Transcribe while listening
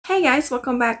Hey guys,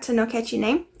 welcome back to No Catchy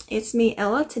Name. It's me,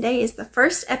 Ella. Today is the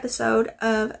first episode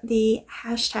of the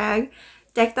hashtag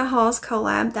Deck the Halls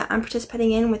collab that I'm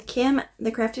participating in with Kim,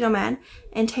 the Crafty Nomad,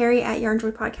 and Terry at Yarn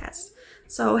Joy Podcast.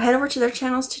 So head over to their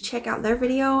channels to check out their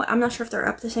video. I'm not sure if they're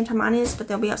up at the same time mine is, but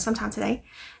they'll be up sometime today.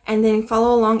 And then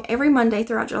follow along every Monday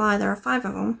throughout July. There are 5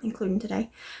 of them, including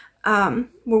today, where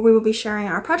we will be sharing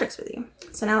our projects with you.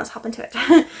 So now let's hop into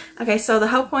it. Okay, so the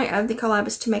whole point of the collab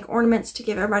is to make ornaments, to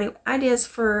give everybody ideas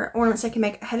for ornaments they can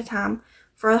make ahead of time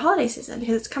for the holiday season,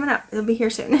 because it's coming up. It'll be here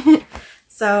soon.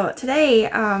 So today,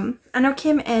 I know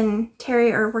Kim and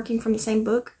Terry are working from the same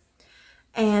book,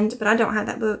 but I don't have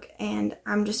that book, and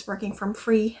I'm just working from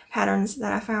free patterns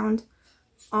that I found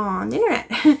on the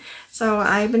internet. So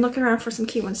I've been looking around for some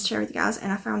cute ones to share with you guys,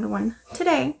 and I found one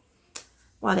today.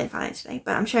 Well, I didn't find it today,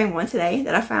 but I'm sharing one today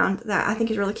that I found that I think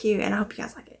is really cute, and I hope you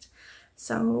guys like it.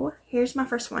 So here's my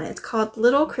first one. It's called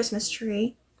Little Christmas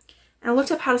Tree. And I looked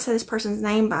up how to say this person's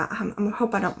name, but I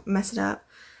hope I don't mess it up.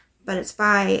 But it's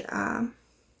by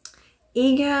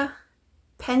Iga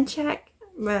Penchak,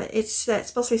 but it's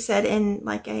supposed to be said in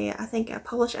like I think a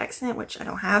Polish accent, which I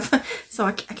don't have, so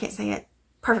I can't say it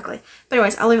perfectly. But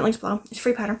anyways, I'll leave it linked below. It's a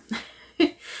free pattern.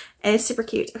 And it's super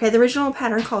cute. Okay, the original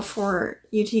pattern called for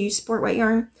you to use sport weight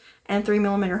yarn and a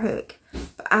 3mm hook.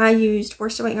 But I used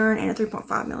worsted weight yarn and a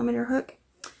 3.5mm hook.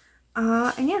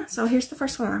 And yeah, so here's the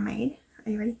first one I made.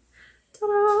 Are you ready?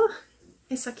 Ta-da!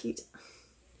 It's so cute.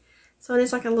 So it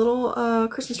is like a little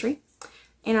Christmas tree.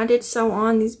 And I did sew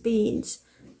on these beads.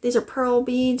 These are pearl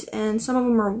beads, and some of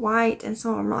them are white and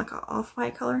some of them are like an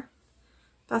off-white color.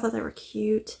 But I thought they were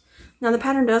cute. Now the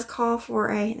pattern does call for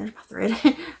there's my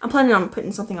thread. I'm planning on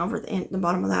putting something over the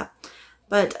bottom of that.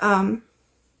 But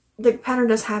the pattern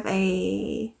does have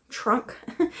a trunk,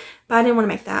 but I didn't want to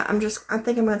make that. I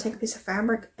think I'm going to take a piece of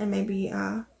fabric and maybe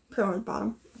put it over the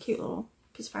bottom. A cute little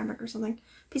piece of fabric or something.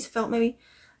 Piece of felt maybe.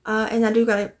 And I do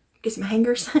got to get some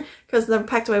hangers because they're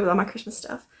packed away with all my Christmas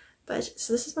stuff. But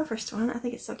so this is my first one. I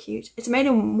think it's so cute. It's made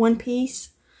in one piece.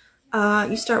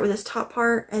 You start with this top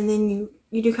part, and then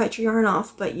you do cut your yarn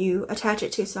off, but you attach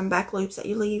it to some back loops that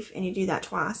you leave, and you do that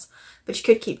twice. But you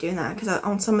could keep doing that, because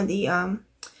on some of the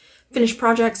finished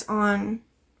projects on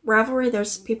Ravelry,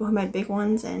 there's people who made big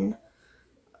ones and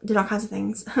did all kinds of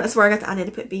things. That's where I got the idea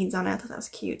to put beads on it. I thought that was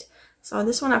cute. So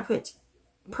this one I put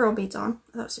pearl beads on.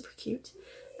 I thought it was super cute.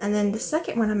 And then the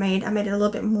second one I made it a little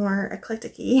bit more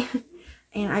eclectic-y,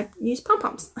 and I used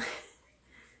pom-poms.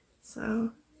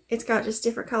 So it's got just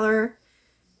different color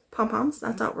pom-poms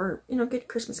that I thought were, good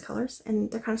Christmas colors, and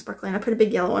they're kind of sparkly. I put a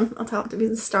big yellow one on top to be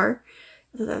the star.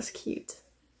 I thought that was cute.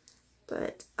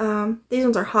 But these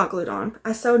ones are hot glued on.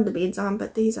 I sewed the beads on,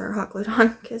 but these are hot glued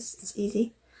on because it's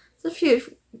easy. There's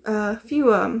a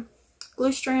few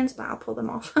glue strands, but I'll pull them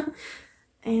off.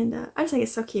 And I just think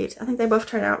it's so cute. I think they both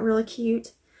turned out really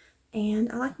cute,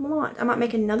 and I like them a lot. I might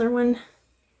make another one.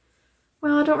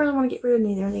 Well, I don't really want to get rid of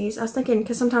neither of these. I was thinking,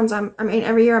 because sometimes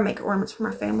every year I make ornaments for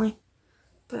my family,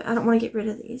 but I don't want to get rid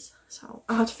of these, so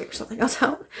I'll have to figure something else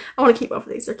out. I want to keep both of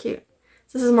these. They're cute.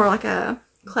 So this is more like a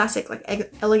classic, like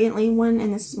elegantly one,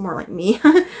 and this is more like me,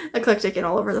 eclectic and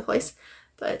all over the place.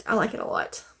 But I like it a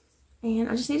lot, and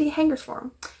I just need to get hangers for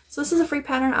them. So this is a free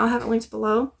pattern. I'll have it linked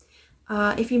below.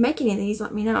 If you make any of these,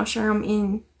 let me know. I'll share them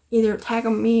in, either tag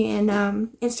them me in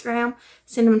Instagram,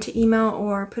 send them to email,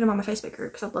 or put them on my Facebook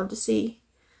group, because I'd love to see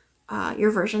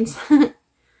your versions.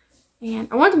 And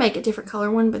I wanted to make a different color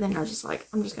one, but then I was just like,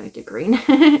 I'm just going to do green.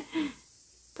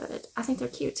 But I think they're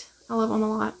cute. I love them a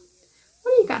lot.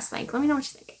 What do you guys think? Let me know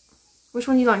what you think. Which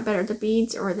one do you like better, the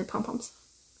beads or the pom-poms?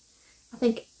 I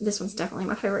think this one's definitely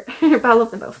my favorite, but I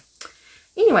love them both.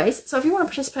 Anyways, so if you want to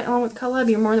participate along with the collab,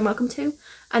 you're more than welcome to.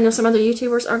 I know some other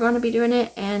YouTubers are going to be doing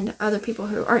it, and other people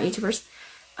who aren't YouTubers.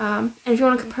 And if you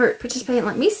want to participate and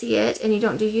let me see it, and you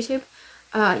don't do YouTube,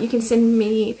 you can send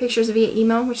me pictures via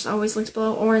email, which is always linked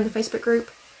below, or in the Facebook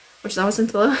group, which is always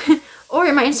linked below, or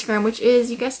in my Instagram, which is,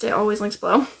 you guessed it, always linked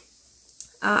below.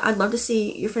 I'd love to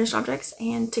see your finished objects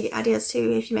and to get ideas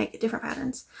too if you make different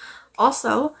patterns.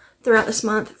 Also, throughout this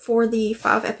month, for the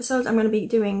 5 episodes, I'm going to be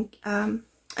doing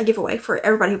a giveaway for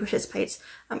everybody who participates.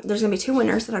 There's going to be 2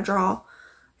 winners that I draw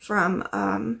from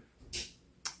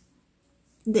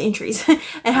the entries.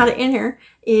 And how to enter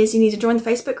is you need to join the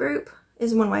Facebook group,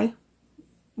 is one way.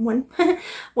 One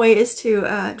way is to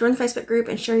join the Facebook group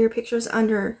and share your pictures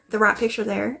under the right picture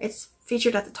there. It's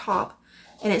featured at the top,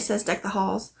 and it says Deck the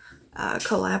Halls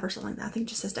collab or something like that. I think it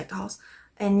just says Deck the Halls.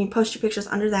 And you post your pictures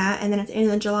under that, and then at the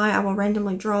end of July, I will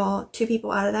randomly draw 2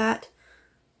 people out of that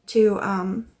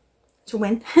to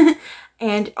win.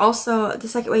 And also, the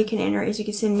second way you can enter is you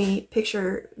can send me a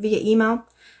picture via email,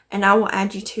 and I will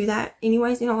add you to that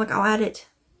anyways. Like, I'll add it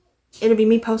it'll be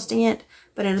me posting it,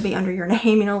 but it'll be under your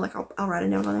name, you know, like I'll write a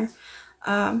note on there.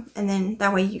 And then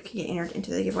that way you can get entered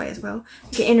into the giveaway as well.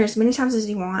 You can enter as many times as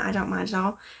you want. I don't mind at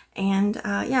all. And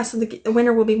yeah, so the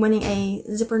winner will be winning a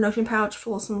zipper notion pouch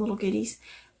full of some little goodies.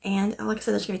 And like I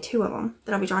said, there's going to be 2 of them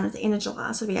that I'll be drawing at the end of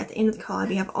July. So it'll be at the end of the collab.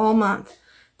 You have all month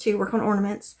to work on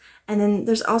ornaments. And then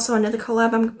there's also another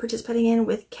collab I'm participating in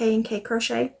with K&K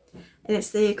Crochet. And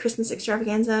it's the Christmas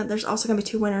extravaganza. There's also going to be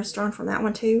 2 winners drawn from that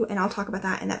one too. And I'll talk about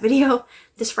that in that video.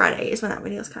 This Friday is when that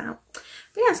video is coming out.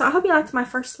 But yeah, so I hope you liked my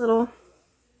first little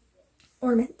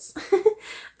ornaments.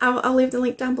 I'll leave the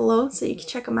link down below so you can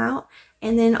check them out.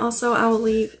 And then also I will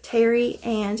leave Terry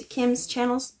and Kim's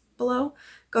channels below.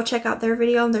 Go check out their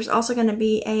video. There's also going to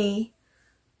be a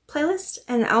playlist,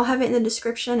 and I'll have it in the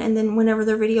description, and then whenever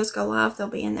their videos go live, they'll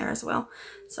be in there as well.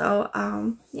 So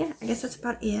yeah, I guess that's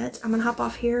about it. I'm gonna hop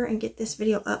off here and get this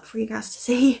video up for you guys to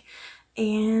see,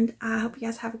 and I hope you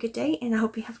guys have a good day, and I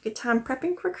hope you have a good time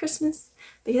prepping for Christmas,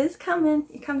 because it's coming.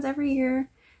 It comes every year,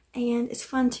 and it's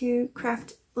fun to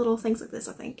craft little things like this.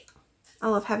 I think I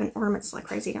love having ornaments like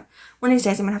crazy. One of these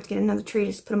days I'm gonna have to get another tree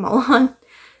to just put them all on,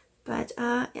 but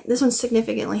this one's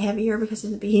significantly heavier because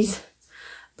of the bees.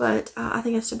 But I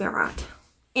think it'll still be alright.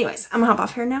 Anyways, I'm gonna hop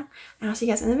off here now, and I'll see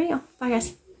you guys in the video. Bye,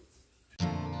 guys.